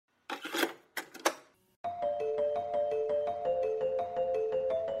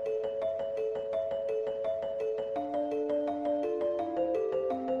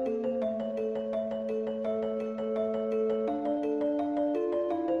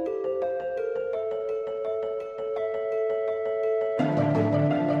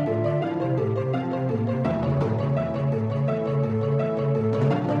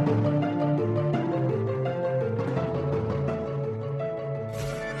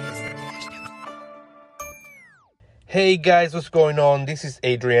Hey guys, what's going on? This is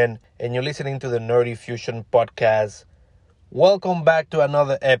Adrian, and you're listening to the Nerdy Fusion podcast. Welcome back to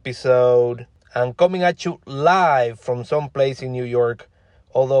another episode. I'm coming at you live from someplace in New York,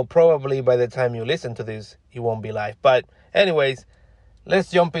 although probably by the time you listen to this, it won't be live. But anyways,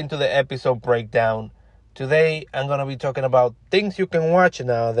 let's jump into the episode breakdown. Today, I'm going to be talking about things you can watch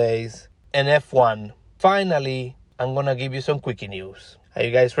nowadays and F1. Finally, I'm going to give you some quickie news. Are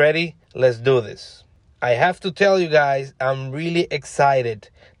you guys ready? Let's do this. I have to tell you guys, I'm really excited.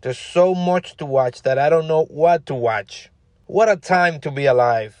 There's so much to watch that I don't know what to watch. What a time to be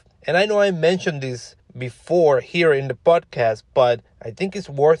alive. And I know I mentioned this before here in the podcast, but I think it's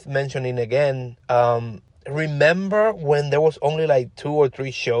worth mentioning again. Remember when there was only like 2 or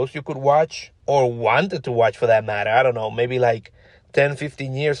 3 shows you could watch? Or wanted to watch for that matter. I don't know, maybe like 10,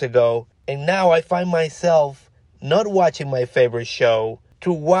 15 years ago. And now I find myself not watching my favorite show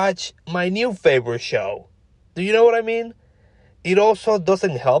to watch my new favorite show. Do you know what I mean? It also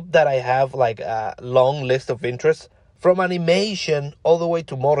doesn't help that I have like a long list of interests from animation all the way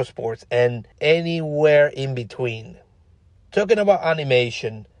to motorsports and anywhere in between. Talking about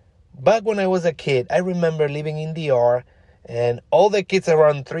animation, back when I was a kid, I remember living in DR and all the kids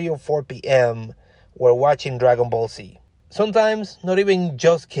around 3 or 4 p.m. were watching Dragon Ball Z. Sometimes not even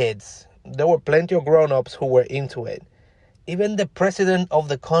just kids. There were plenty of grown-ups who were into it. Even the president of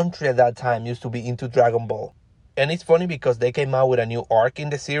the country at that time used to be into Dragon Ball. And it's funny because they came out with a new arc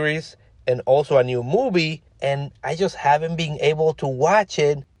in the series and also a new movie. And I just haven't been able to watch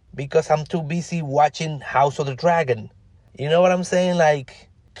it because I'm too busy watching House of the Dragon. You know what I'm saying? Like,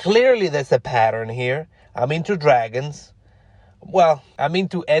 clearly there's a pattern here. I'm into dragons. Well, I'm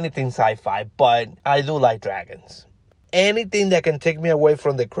into anything sci-fi, but I do like dragons. Anything that can take me away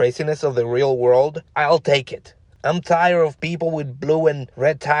from the craziness of the real world, I'll take it. I'm tired of people with blue and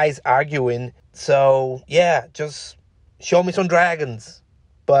red ties arguing. So, yeah, just show me some dragons.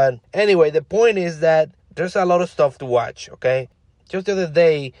 But anyway, the point is that there's a lot of stuff to watch, okay? Just the other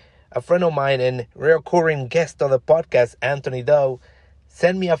day, a friend of mine and recurring guest of the podcast, Anthony Doe,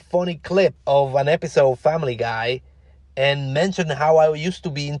 sent me a funny clip of an episode of Family Guy and mentioned how I used to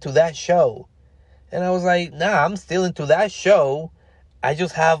be into that show. And I was like, nah, I'm still into that show. I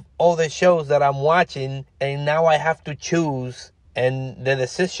just have all the shows that I'm watching and now I have to choose, and the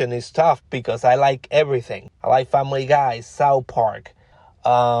decision is tough because I like everything. I like Family Guy, South Park,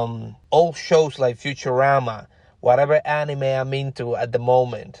 old shows like Futurama, whatever anime I'm into at the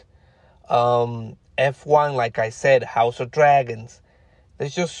moment. F1, like I said, House of Dragons.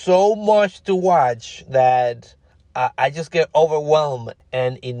 There's just so much to watch that I just get overwhelmed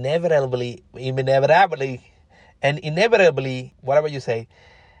and inevitably, whatever you say,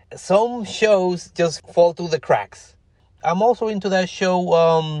 some shows just fall through the cracks. I'm also into that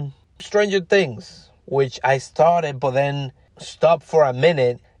show, Stranger Things, which I started but then stopped for a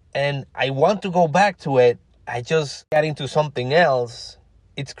minute, and I want to go back to it. I just got into something else.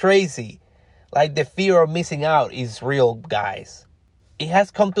 It's crazy. Like, the fear of missing out is real, guys. It has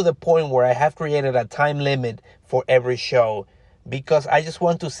come to the point where I have created a time limit for every show because I just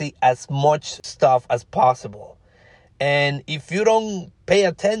want to see as much stuff as possible. And if you don't pay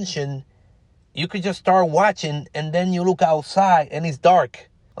attention, you could just start watching and then you look outside and it's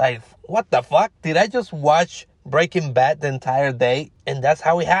dark. Like, what the fuck? Did I just watch Breaking Bad the entire day? And that's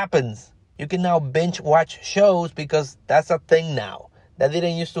how it happens. You can now binge watch shows because that's a thing now. That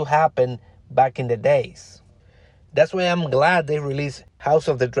didn't used to happen back in the days. That's why I'm glad they released House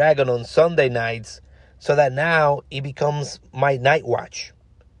of the Dragon on Sunday nights so that now it becomes my night watch.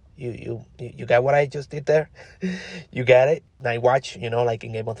 You got what I just did there? You got it? Night watch, like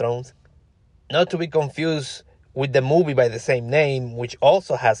in Game of Thrones. Not to be confused with the movie by the same name, which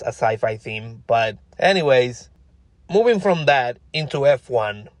also has a sci-fi theme. But anyways, moving from that into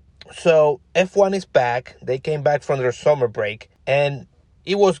F1. So F1 is back. They came back from their summer break. And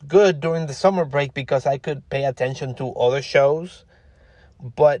it was good during the summer break because I could pay attention to other shows.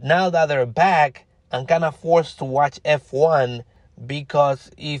 But now that they're back, I'm kind of forced to watch F1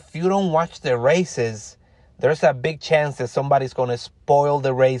 because if you don't watch the races, there's a big chance that somebody's going to spoil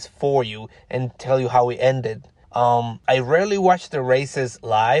the race for you and tell you how it ended. I rarely watch the races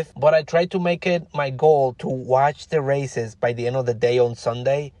live, but I try to make it my goal to watch the races by the end of the day on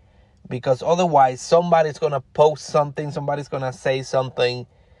Sunday, because otherwise somebody's going to post something, somebody's going to say something.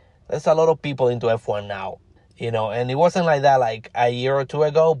 There's a lot of people into F1 now, and it wasn't like that like a year or 2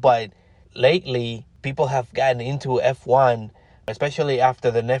 ago, but lately people have gotten into F1, especially after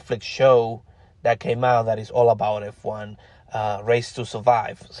the Netflix show that came out that is all about F1, Race to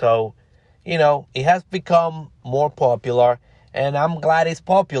Survive. So, it has become more popular, and I'm glad it's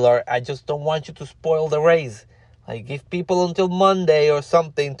popular. I just don't want you to spoil the race. Like, give people until Monday or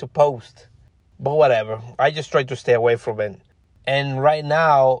something to post. But whatever. I just try to stay away from it. And right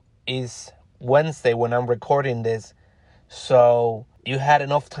now is Wednesday when I'm recording this. So you had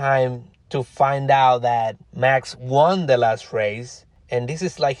enough time to find out that Max won the last race. And this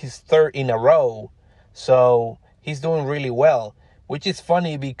is like his third in a row. So he's doing really well. Which is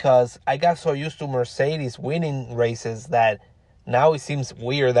funny because I got so used to Mercedes winning races that now it seems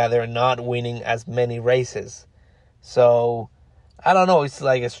weird that they're not winning as many races. So, I don't know, it's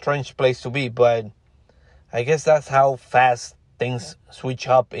like a strange place to be, but I guess that's how fast things switch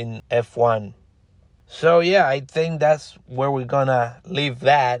up in F1. So yeah, I think that's where we're gonna leave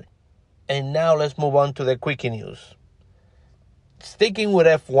that. And now let's move on to the quickie news. Sticking with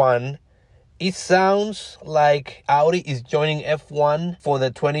F1, it sounds like Audi is joining F1 for the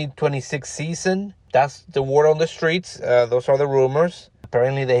 2026 season. That's the word on the streets. Those are the rumors.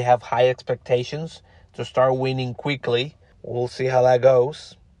 Apparently they have high expectations to start winning quickly. We'll see how that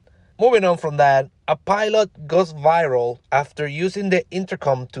goes. Moving on from that, a pilot goes viral after using the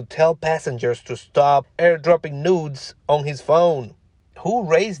intercom to tell passengers to stop airdropping nudes on his phone. Who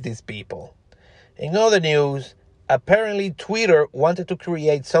raised these people? In other news, apparently Twitter wanted to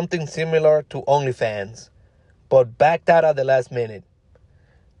create something similar to OnlyFans, but backed out at the last minute.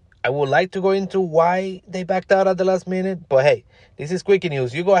 I would like to go into why they backed out at the last minute, but hey, this is quickie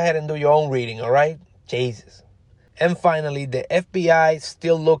news. You go ahead and do your own reading, all right? Jesus. And finally, the FBI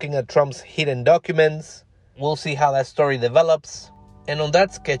still looking at Trump's hidden documents. We'll see how that story develops. And on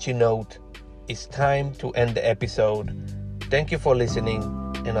that sketchy note, it's time to end the episode. Thank you for listening,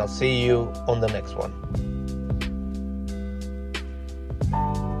 and I'll see you on the next one.